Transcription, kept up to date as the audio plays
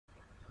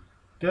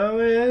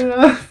Going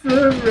off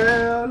the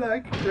rail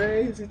like a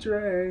crazy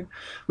train.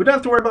 We don't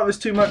have to worry about this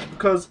too much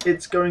because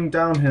it's going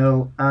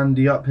downhill, and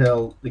the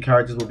uphill, the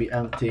carriages will be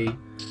empty.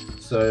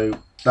 So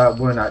that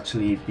won't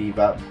actually be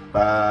that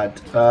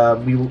bad.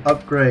 We will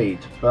upgrade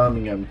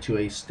Birmingham to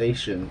a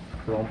station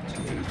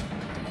promptly,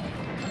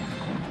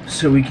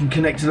 so we can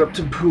connect it up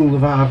to Pool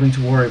without having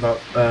to worry about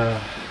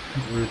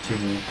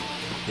routing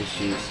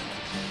issues.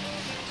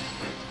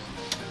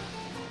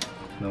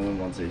 No one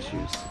wants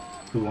issues.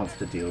 Who wants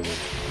to deal with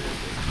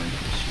this kind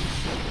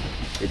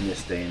of issues in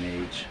this day and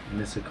age, in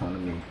this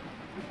economy?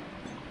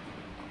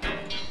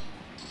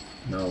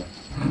 No.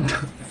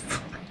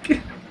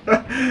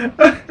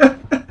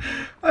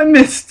 I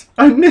missed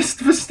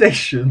the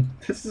station.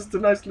 This is a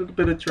nice little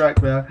bit of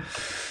track there.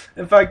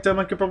 In fact,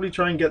 I could probably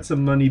try and get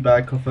some money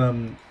back off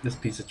this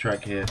piece of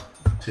track here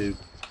too.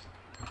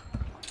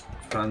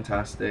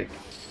 Fantastic.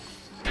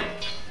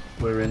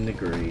 We're in the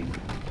green.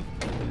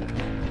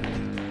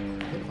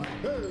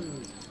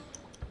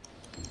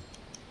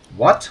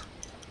 What?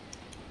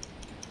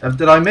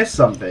 Did I miss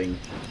something?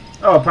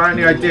 Oh,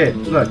 apparently I did.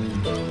 Look,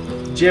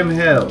 Jim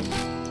Hill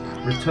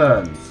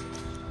returns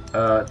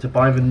to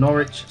buy the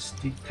Norwich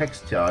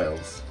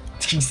textiles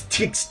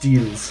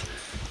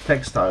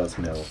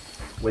mill,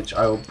 which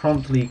I will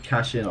promptly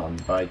cash in on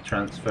by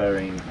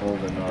transferring all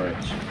the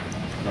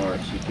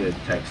Norwich good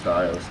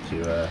textiles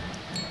to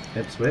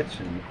Ipswich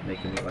and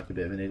making me look like a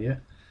bit of an idiot.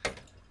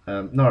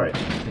 Norwich,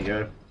 there you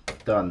go,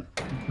 done.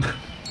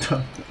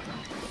 Done.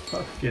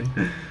 Fucking,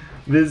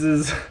 this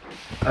is,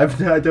 I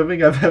don't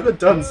think I've ever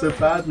done so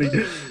badly.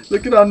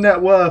 Look at our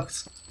net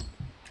worths.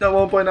 At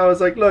one point I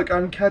was like, look,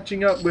 I'm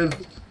catching up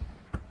with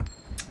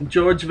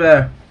George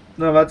there.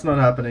 No, that's not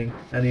happening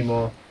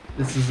anymore.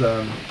 This is,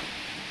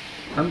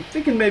 I'm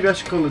thinking maybe I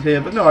should call it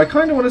here, but no, I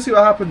kind of want to see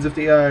what happens if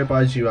the AI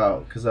buys you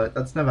out, because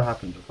that's never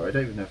happened before. I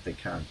don't even know if they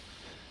can.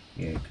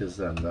 Yeah, because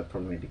that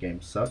probably made the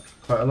game suck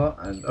quite a lot,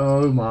 and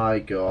oh my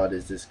god,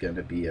 is this going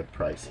to be a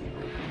pricey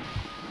route.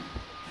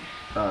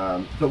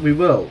 But we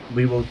will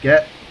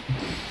get,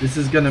 this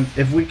is going to,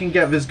 if we can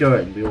get this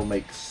going, we will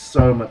make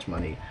so much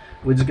money.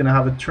 We're just going to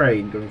have a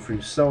train going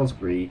through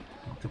Salisbury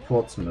to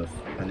Portsmouth,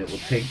 and it will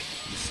take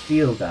the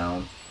steel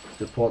down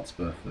to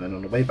Portsmouth, and then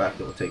on the way back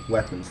it will take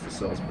weapons to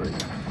Salisbury,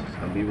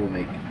 and we will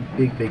make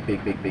big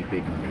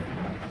money,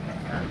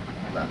 and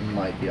that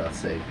might be our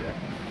saviour.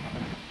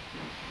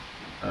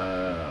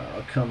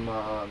 Come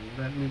on,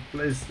 let me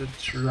place the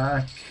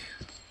track.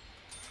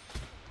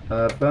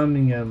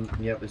 Birmingham,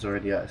 yep, is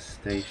already at a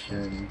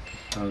station.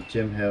 Oh,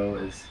 Jim Hill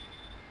is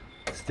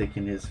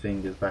sticking his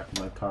fingers back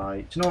in my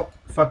pie. Do you know what?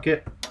 Fuck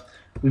it.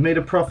 We made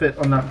a profit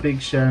on that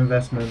big share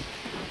investment,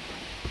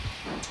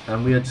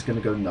 and we are just going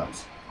to go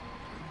nuts.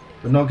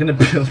 We're not going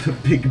to build a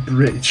big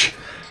bridge.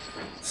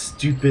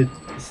 Stupid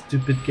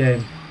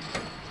game.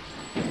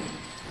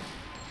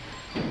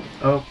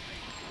 Oh,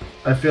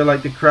 I feel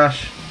like the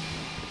crash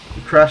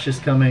is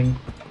coming.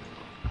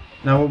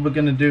 Now what we're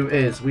going to do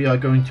is we are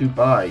going to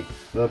buy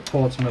the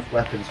Portsmouth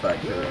Weapons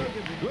Factory.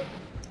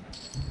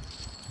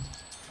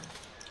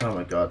 Oh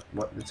my god,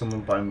 what, did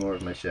someone buy more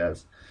of my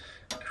shares?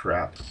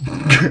 Crap.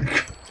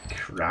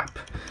 Crap.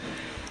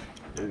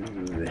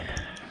 Ooh.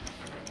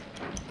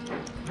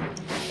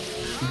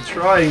 I'm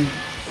trying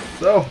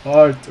so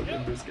hard to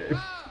win this game.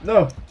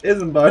 No,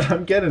 isn't bad,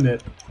 I'm getting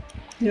it.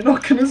 You're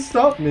not gonna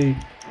stop me.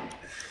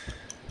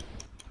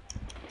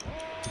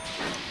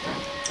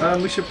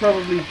 We should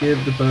probably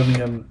give the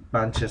Birmingham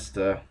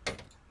Manchester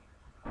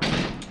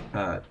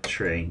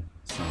train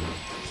some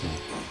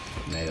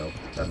mail.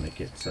 That'll make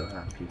it so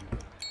happy.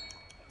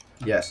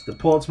 Yes, the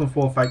Portsmouth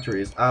War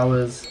Factory is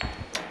ours.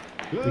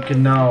 We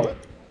can now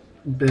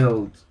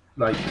build,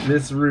 like,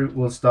 this route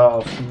will start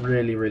off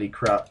really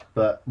crap,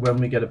 but when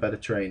we get a better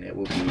train it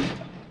will be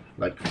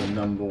like the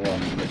 #1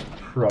 most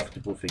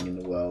profitable thing in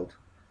the world.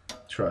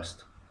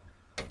 Trust.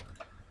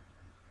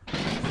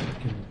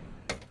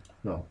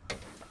 No.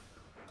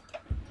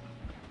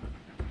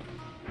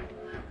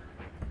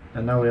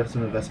 And now we have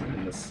some investment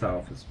in the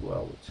south as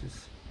well, which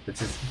is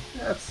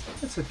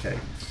that's okay.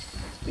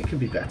 It can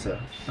be better.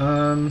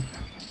 Are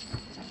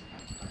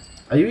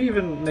you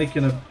even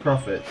making a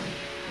profit?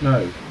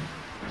 No.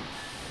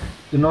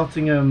 The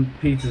Nottingham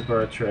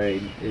Peterborough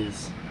train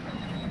is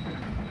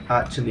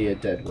actually a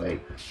dead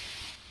weight,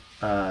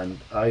 and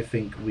I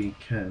think we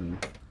can.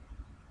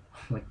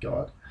 Oh my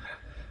god,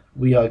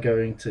 we are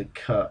going to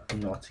cut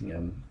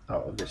Nottingham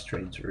out of this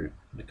train's route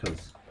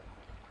because.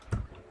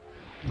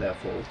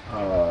 Therefore,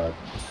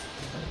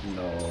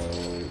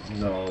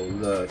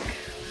 no,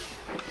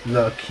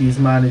 look, he's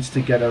managed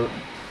to get a,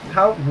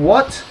 how,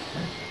 what?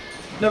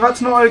 No, that's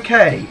not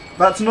okay.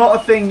 That's not a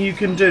thing you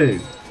can do,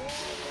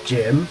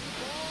 Jim.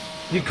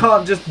 You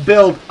can't just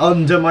build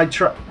under my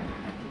truck.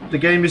 The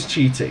game is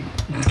cheating.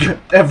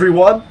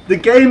 Everyone, the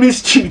game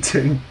is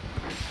cheating.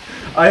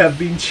 I have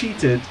been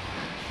cheated,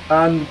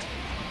 and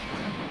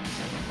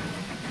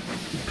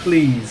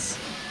please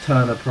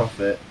turn a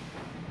profit.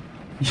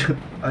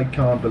 I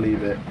can't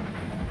believe it.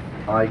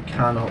 I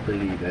cannot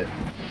believe it.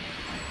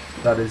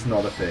 That is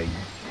not a thing.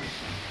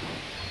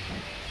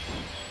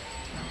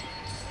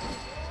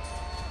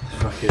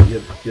 fuck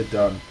it, you're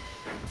done.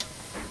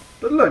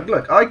 But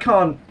look, I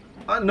can't.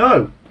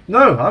 No,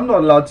 I'm not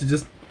allowed to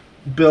just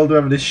build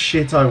whatever this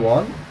shit I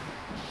want.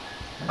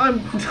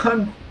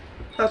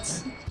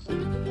 That's.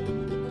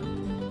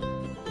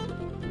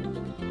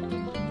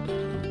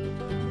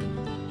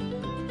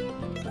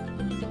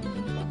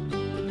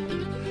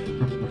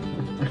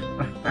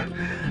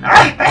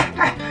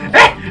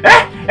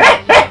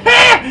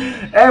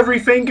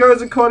 Everything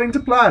goes according to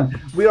plan.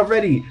 We are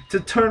ready to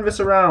turn this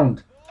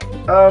around.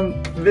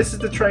 This is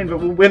the train that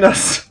will win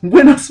us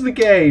the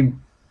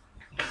game.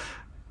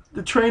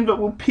 The train that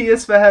will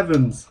pierce the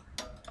heavens.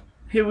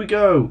 Here we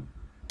go.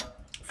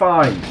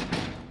 Fine.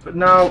 But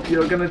now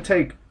you're going to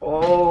take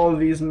all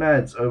these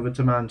meds over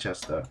to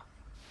Manchester.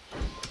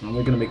 And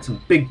we're going to make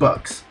some big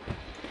bucks.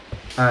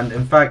 And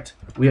in fact,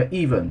 we are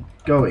even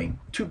going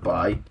to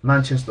buy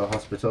Manchester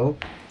Hospital.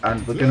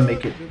 And we're going to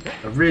make it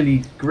a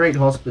really great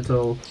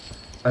hospital.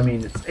 I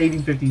mean, it's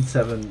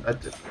 1857.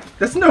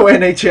 There's no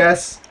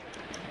NHS.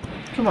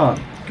 Come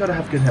on. Gotta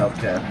have good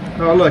healthcare.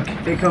 Oh, look.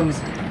 Here it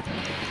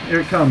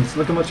comes.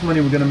 Look how much money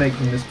we're going to make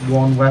from this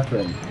one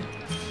weapon.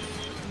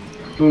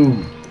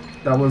 Boom.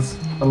 That was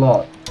a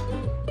lot.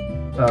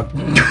 I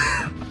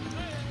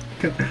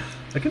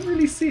can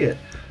really see it.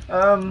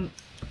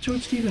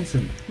 George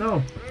Stevenson.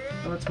 No,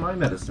 that's my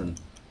medicine.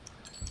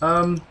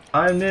 I'm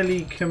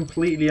nearly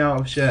completely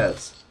out of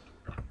shares.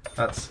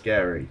 That's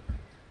scary.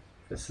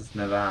 This has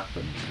never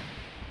happened.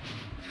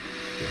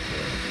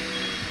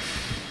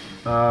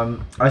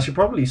 I should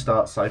probably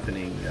start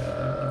siphoning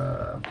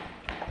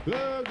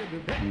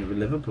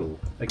Liverpool.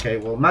 Okay,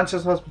 well,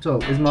 Manchester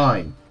Hospital is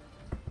mine.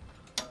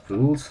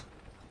 Fools.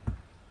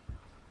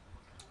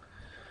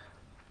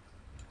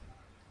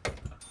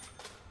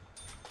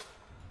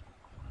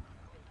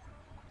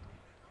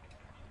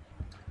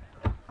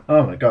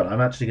 Oh my god,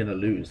 I'm actually gonna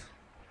lose.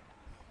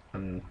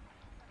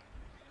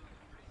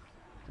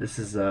 This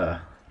is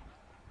fucking,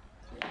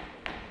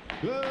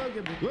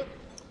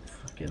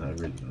 I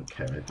really don't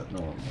care, but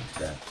no one wants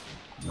that.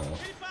 No.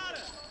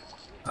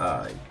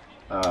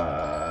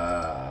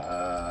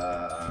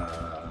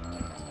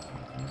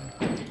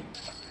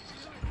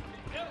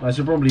 I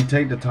should probably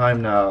take the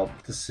time now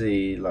to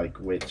see like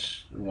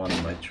which one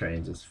of my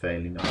trains is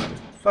failing now.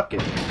 Fuck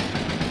it.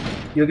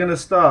 You're gonna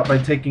start by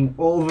taking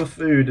all the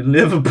food in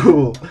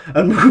Liverpool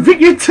and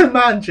moving it to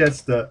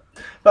Manchester.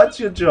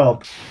 That's your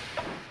job.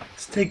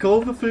 Just take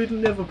all the food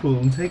in Liverpool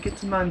and take it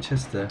to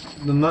Manchester,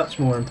 the much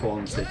more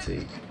important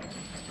city.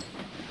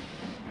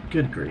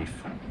 Good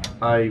grief.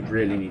 I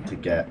really need to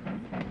get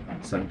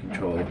some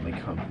control of my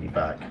company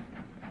back.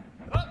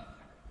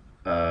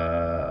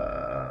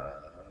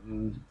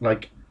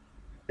 Like,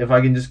 if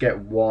I can just get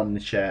one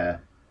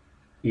share,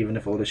 even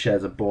if all the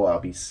shares are bought, I'll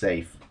be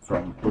safe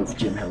from both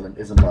Jim Hill and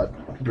Isambard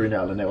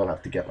Brunel, and they will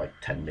have to get like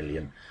 10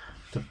 million.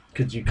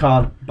 Because you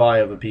can't buy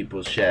other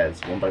people's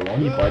shares one by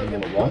one, you buy them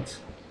all at once.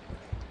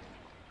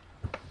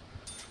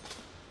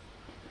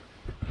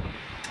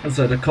 And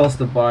so the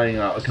cost of buying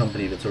out a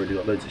company that's already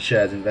got loads of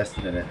shares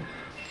invested in it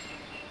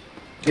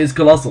is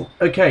colossal.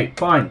 Okay,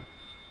 fine.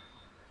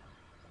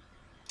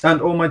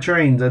 And all my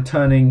trains are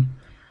turning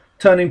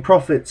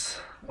profits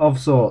of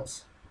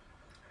sorts.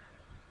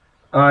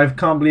 I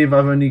can't believe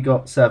I've only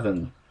got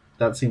 7.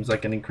 That seems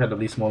like an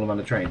incredibly small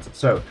amount of trains.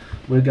 So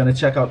we're going to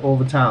check out all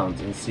the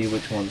towns and see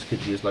which ones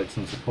could use like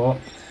some support.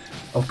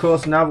 Of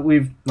course, now that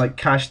we've like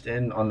cashed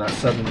in on that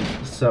sudden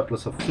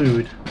surplus of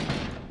food,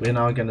 we're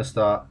now going to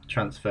start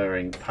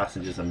transferring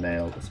passengers and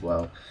mail as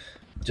well,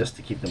 just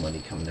to keep the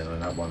money coming in on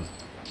that one.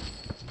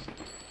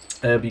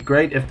 It would be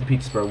great if the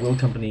Peterborough Wool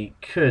Company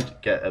could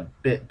get a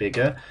bit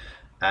bigger,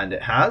 and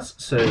it has.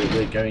 So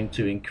we're going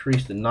to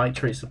increase the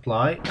nitrate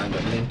supply, and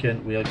at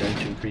Lincoln we are going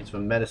to increase the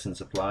medicine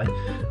supply.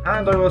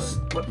 And I was...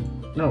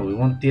 No, we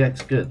want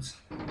DX goods.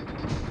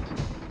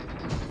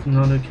 It's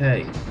not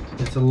okay.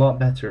 It's a lot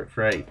better at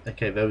freight.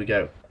 Okay, there we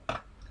go.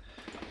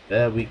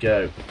 There we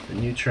go. The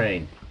new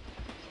train.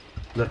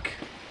 Look.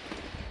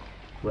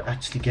 We're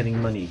actually getting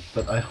money,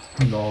 but I...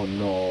 No,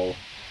 no.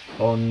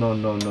 Oh, no,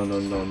 no, no, no,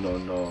 no, no,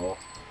 no.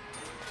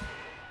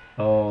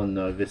 Oh,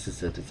 no, this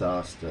is a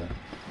disaster.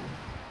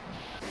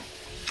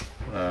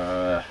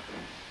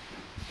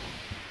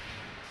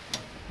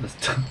 Let's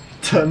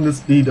turn the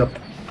speed up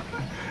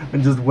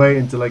and just wait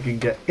until I can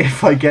get,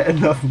 if I get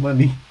enough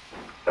money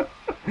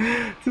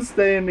to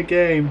stay in the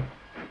game.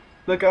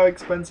 Look how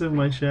expensive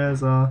my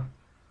shares are.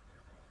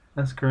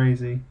 That's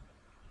crazy.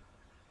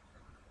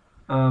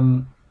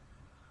 Oh,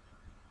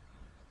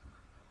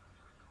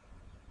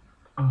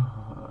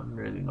 I'm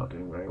really not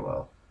doing very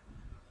well.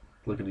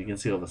 Look at, you can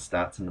see all the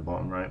stats in the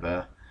bottom right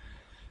there.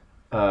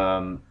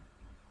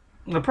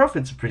 The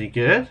profits are pretty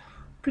good.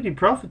 Pretty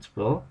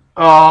profitable.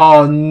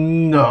 Oh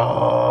no.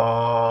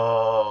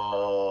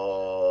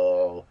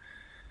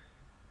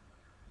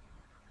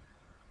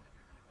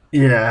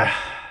 Yeah.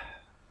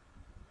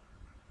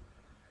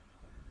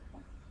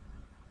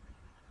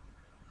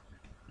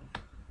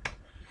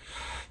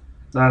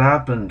 That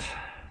happened.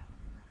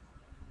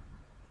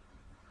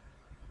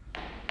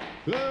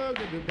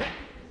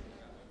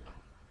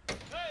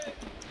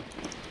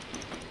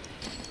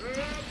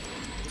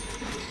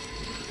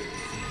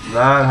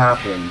 That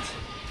happened.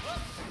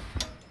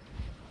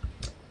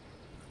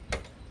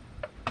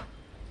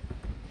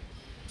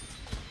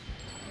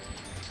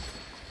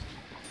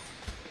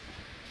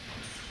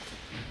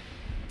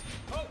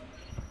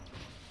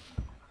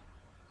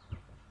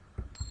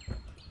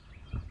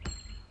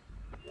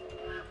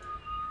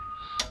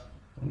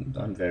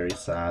 I'm very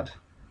sad.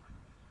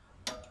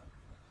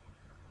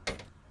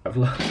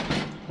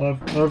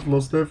 I've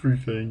lost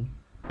everything.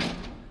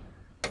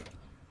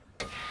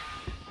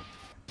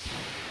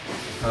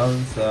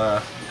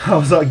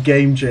 How's that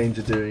game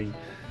changer doing?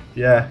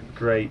 Yeah,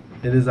 great.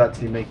 It is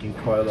actually making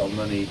quite a lot of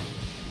money,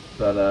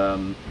 but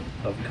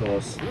of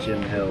course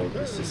Jim Hill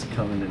is just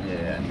coming in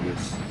here and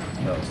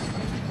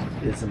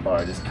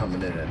Isambard is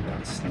coming in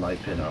and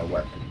sniping our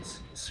weapons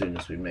as soon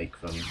as we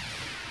make them.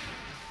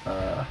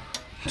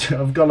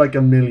 I've got like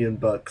 $1 million.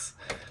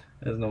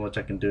 There's not much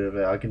I can do with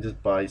it. I can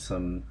just buy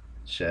some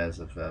shares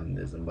of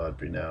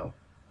Isambard now,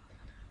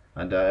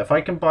 and if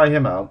I can buy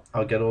him out,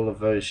 I'll get all of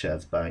those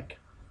shares back,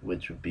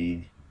 which would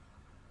be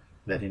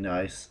very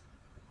nice.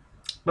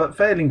 But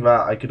failing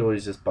that, I could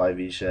always just buy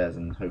these shares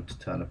and hope to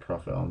turn a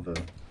profit on them.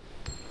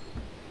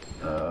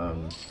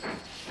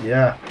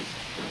 Yeah.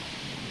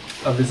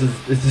 Oh, this is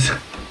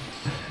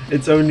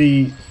it's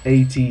only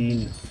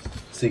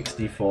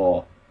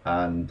 1864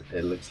 and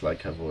it looks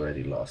like I've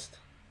already lost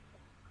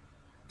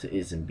to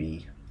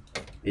Isambard.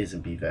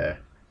 Isambard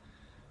there.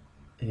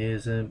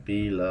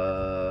 Isambard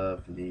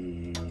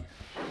lovely.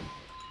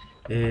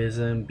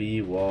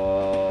 Isambard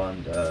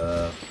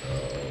wonderful.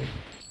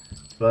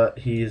 But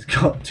he's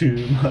got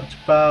too much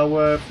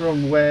power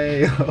from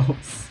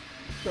Wales.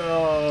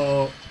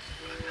 Oh,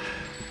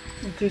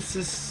 this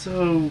is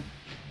so...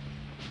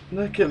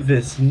 Look at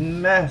this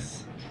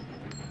mess.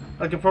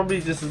 I could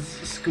probably just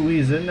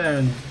squeeze in there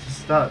and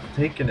start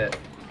taking it.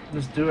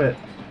 Let's do it.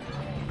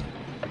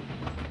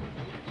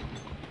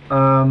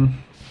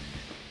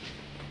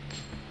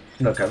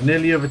 Look, I've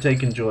nearly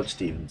overtaken George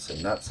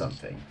Stevenson. That's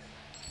something.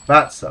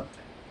 That's something.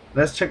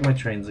 Let's check my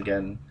trains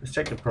again. Let's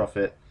check the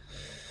profit.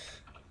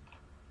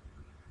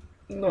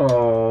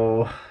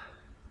 No.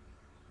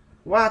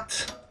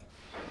 What?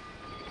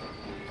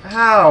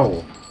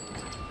 How?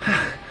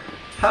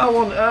 How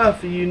on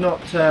earth are you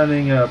not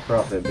turning a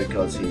profit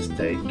because he's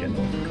taken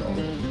all the gold?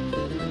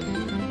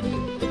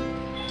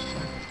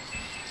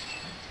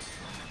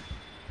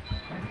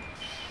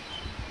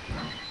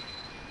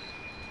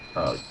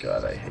 Oh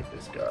god, I hate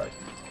this guy.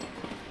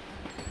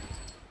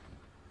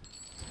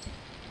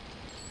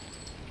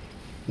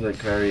 Look,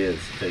 there he is,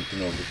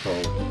 taking all the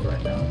coal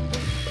right now.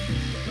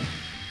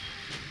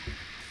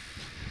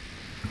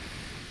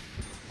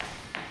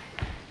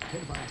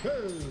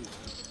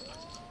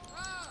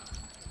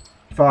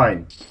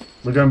 Fine.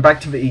 We're going back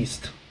to the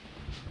east.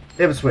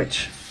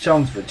 Ipswich,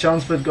 Chelmsford.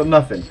 Chelmsford got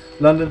nothing.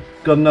 London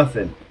got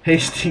nothing.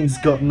 Hastings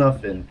got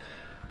nothing.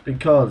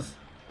 Because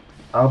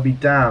I'll be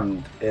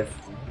damned if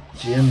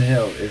Jim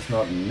Hill is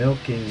not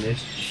milking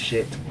this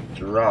shit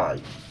dry.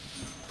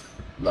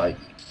 Like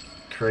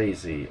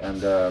crazy.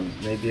 And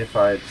maybe if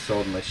I had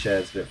sold my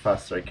shares a bit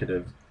faster I could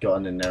have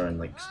gotten in there and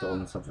like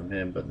stolen some from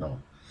him, but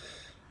no.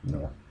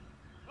 No.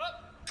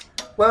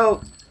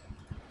 Well,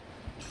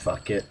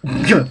 fuck it.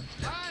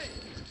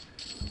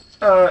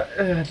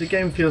 The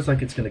game feels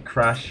like it's going to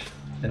crash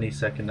any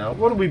second now.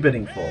 What are we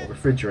bidding for?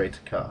 Refrigerator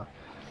car.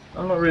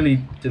 I'm not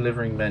really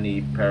delivering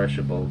many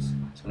perishables.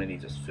 It's mainly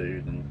just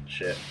food and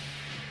shit.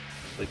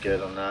 We're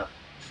good on that.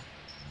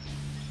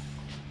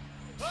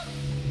 What?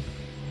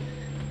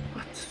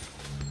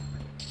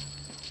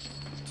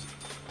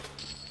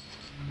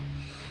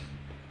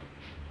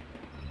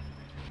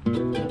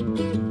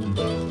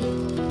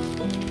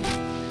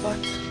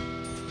 What?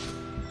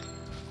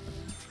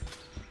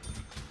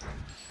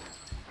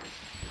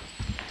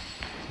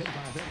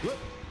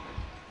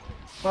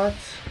 What?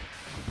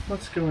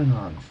 What's going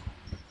on?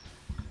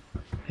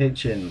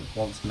 Hitchin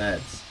wants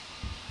meds.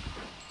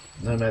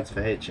 No meds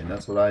for Hitchin,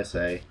 that's what I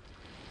say.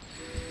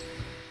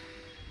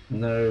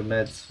 No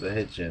meds for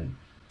Hitchin.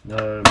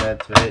 No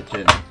meds for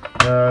Hitchin.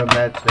 No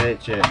meds for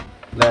Hitchin.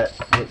 Let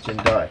Hitchin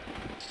die.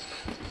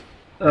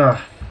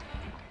 Ugh.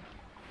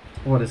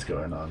 What is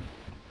going on?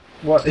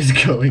 What is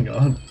going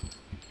on?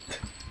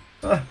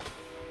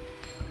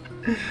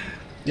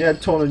 Yeah,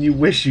 Tornan, you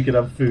wish you could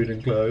have food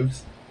and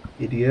clothes.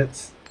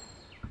 Idiots.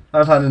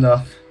 I've had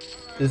enough.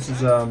 This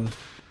is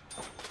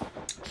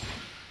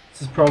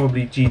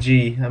probably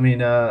GG. I mean,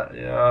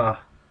 yeah.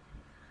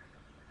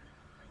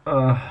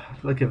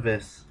 Look at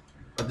this.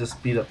 I just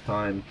speed up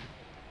time.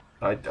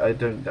 I'm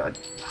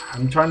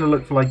trying to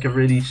look for like a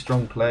really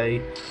strong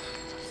play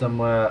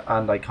somewhere,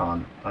 and I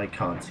can't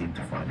seem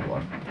to find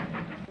one.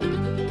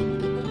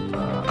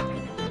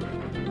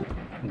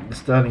 The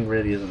Sterling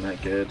really isn't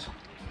that good.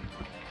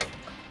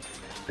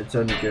 It's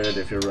only good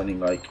if you're running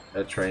like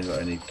a train that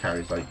only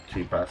carries like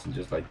 2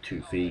 passengers, like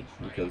 2 feet,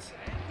 because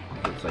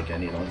if it's like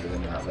any longer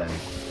than that, then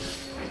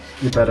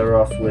you're better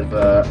off with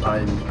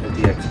I'm a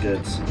DX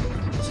goods.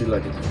 See,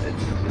 like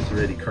it's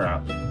really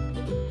crap.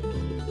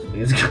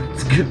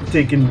 It's good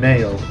taking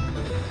mail,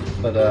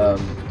 but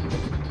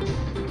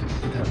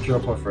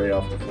drop off rate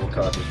after 4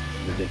 cars is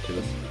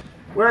ridiculous.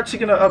 We're actually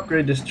going to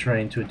upgrade this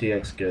train to a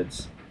DX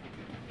Goods.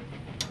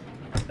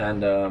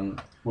 And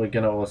we're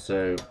going to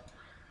also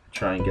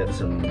try and get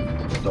some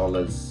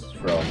dollars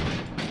from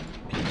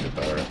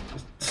Peterborough.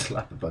 Just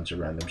slap a bunch of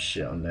random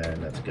shit on there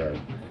and let's go.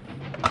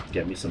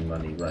 Get me some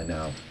money right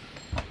now.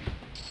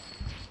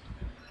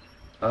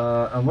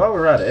 And while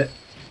we're at it,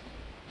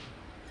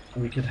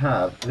 we could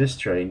have this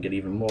train get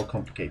even more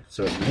complicated.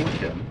 So at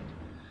Lincoln,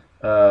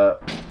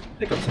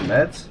 pick up some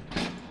meds.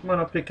 Why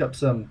not pick up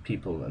some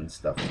people and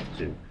stuff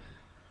too?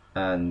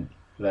 And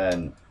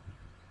then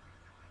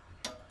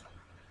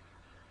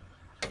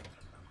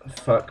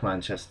fuck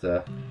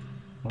Manchester.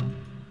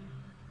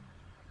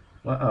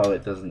 What? Oh,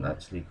 it doesn't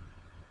actually.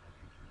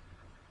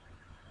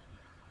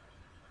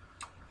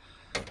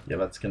 Yeah,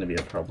 that's going to be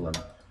a problem.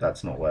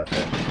 That's not worth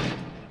it.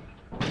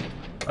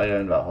 I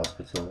own that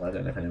hospital. I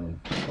don't know if anyone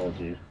told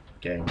you,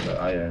 game, but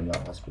I own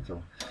that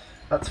hospital.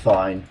 That's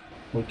fine.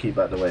 We'll keep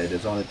that the way it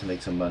is. I wanted to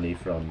make some money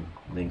from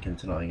Lincoln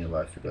to Nottingham,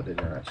 but I forgot they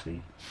don't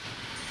actually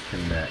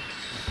connect.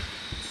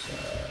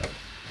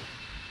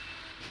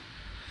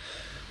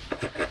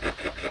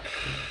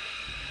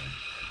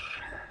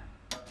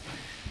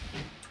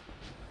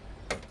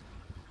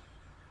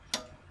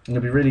 It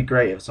would be really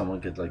great if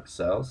someone could like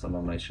sell some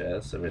of my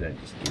shares so we don't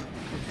just keep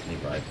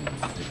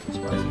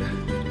constantly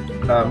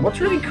riding. What's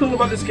really cool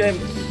about this game,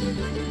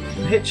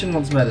 Hitchin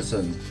wants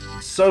medicine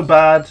so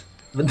bad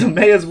that the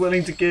mayor's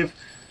willing to give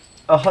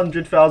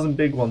 100,000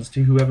 big ones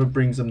to whoever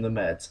brings them the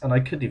meds, and I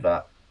could do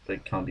that, but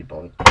it can't be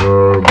bothered.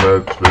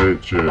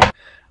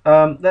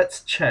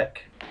 Let's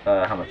check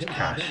how much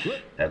cash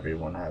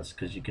everyone has,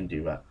 because you can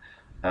do that.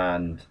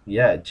 And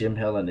yeah, Jim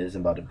Hill and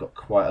Isambard have got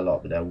quite a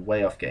lot, but they're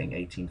way off getting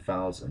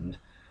 18,000.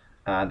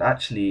 And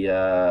actually,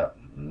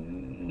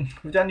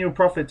 with annual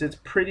profits, it's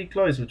pretty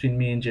close between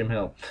me and Jim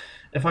Hill.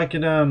 If I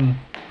could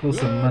pull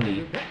some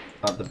money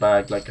out the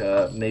bag, like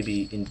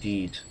maybe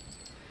Indeed.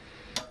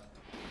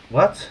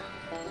 What?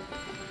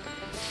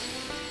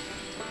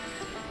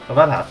 Oh,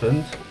 that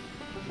happened.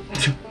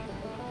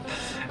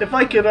 If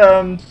I could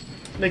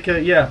make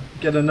a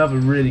get another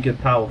really good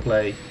power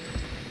play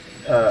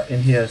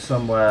in here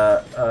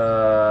somewhere.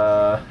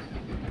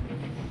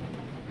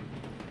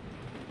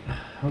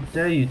 How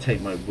dare you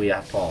take my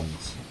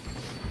weapons?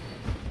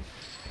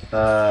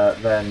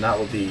 Then that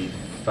would be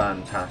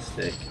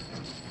fantastic.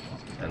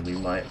 And we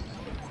might...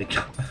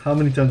 How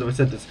many times have I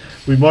said this?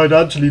 We might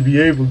actually be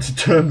able to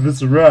turn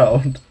this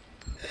around.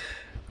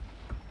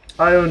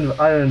 I own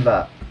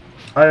that.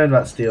 I own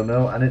that steel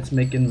mill and it's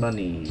making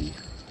money.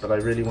 But I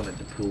really wanted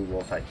the pool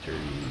war factory.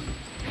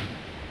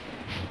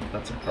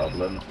 That's a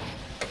problem.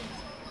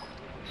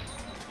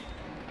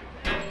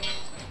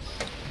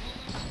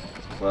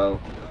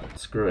 Well...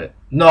 Screw it.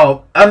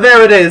 No! And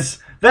there it is!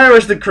 There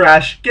is the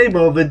crash! Game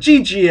over.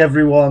 GG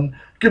everyone!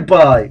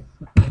 Goodbye!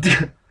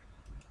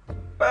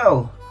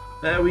 Well,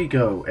 there we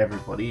go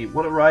everybody.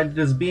 What a ride it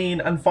has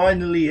been, and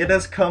finally it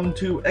has come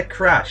to a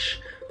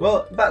crash.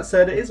 Well, that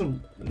said, it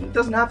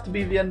doesn't have to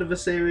be the end of the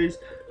series.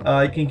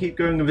 You can keep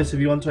going with this if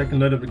you want to. I can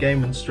load up the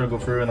game and struggle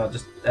through, and I'll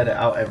just edit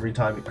out every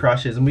time it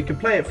crashes, and we can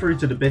play it through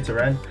to the bitter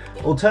end.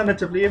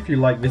 Alternatively, if you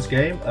like this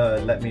game,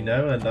 let me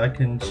know, and I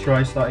can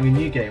try starting a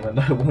new game, and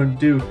I won't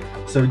do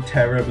so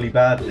terribly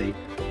badly.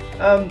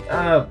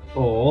 Or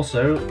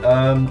also,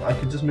 I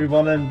could just move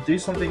on and do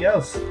something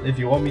else if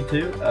you want me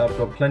to. I've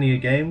got plenty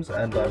of games,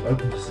 and I'm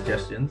open to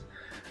suggestions.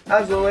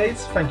 As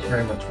always, thank you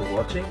very much for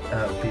watching.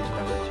 Please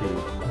remember to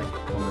like,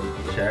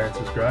 comment, share, and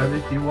subscribe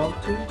if you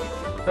want to.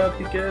 That'd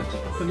be good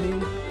for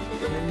me.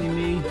 Mainly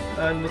me.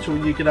 I'm not sure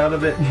what you get out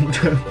of it.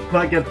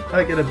 I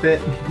get a bit.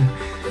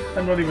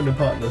 I'm not even a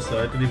partner,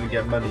 so I don't even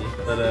get money.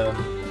 But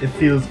it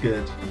feels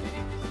good.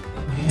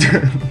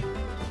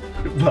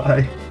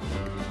 Goodbye.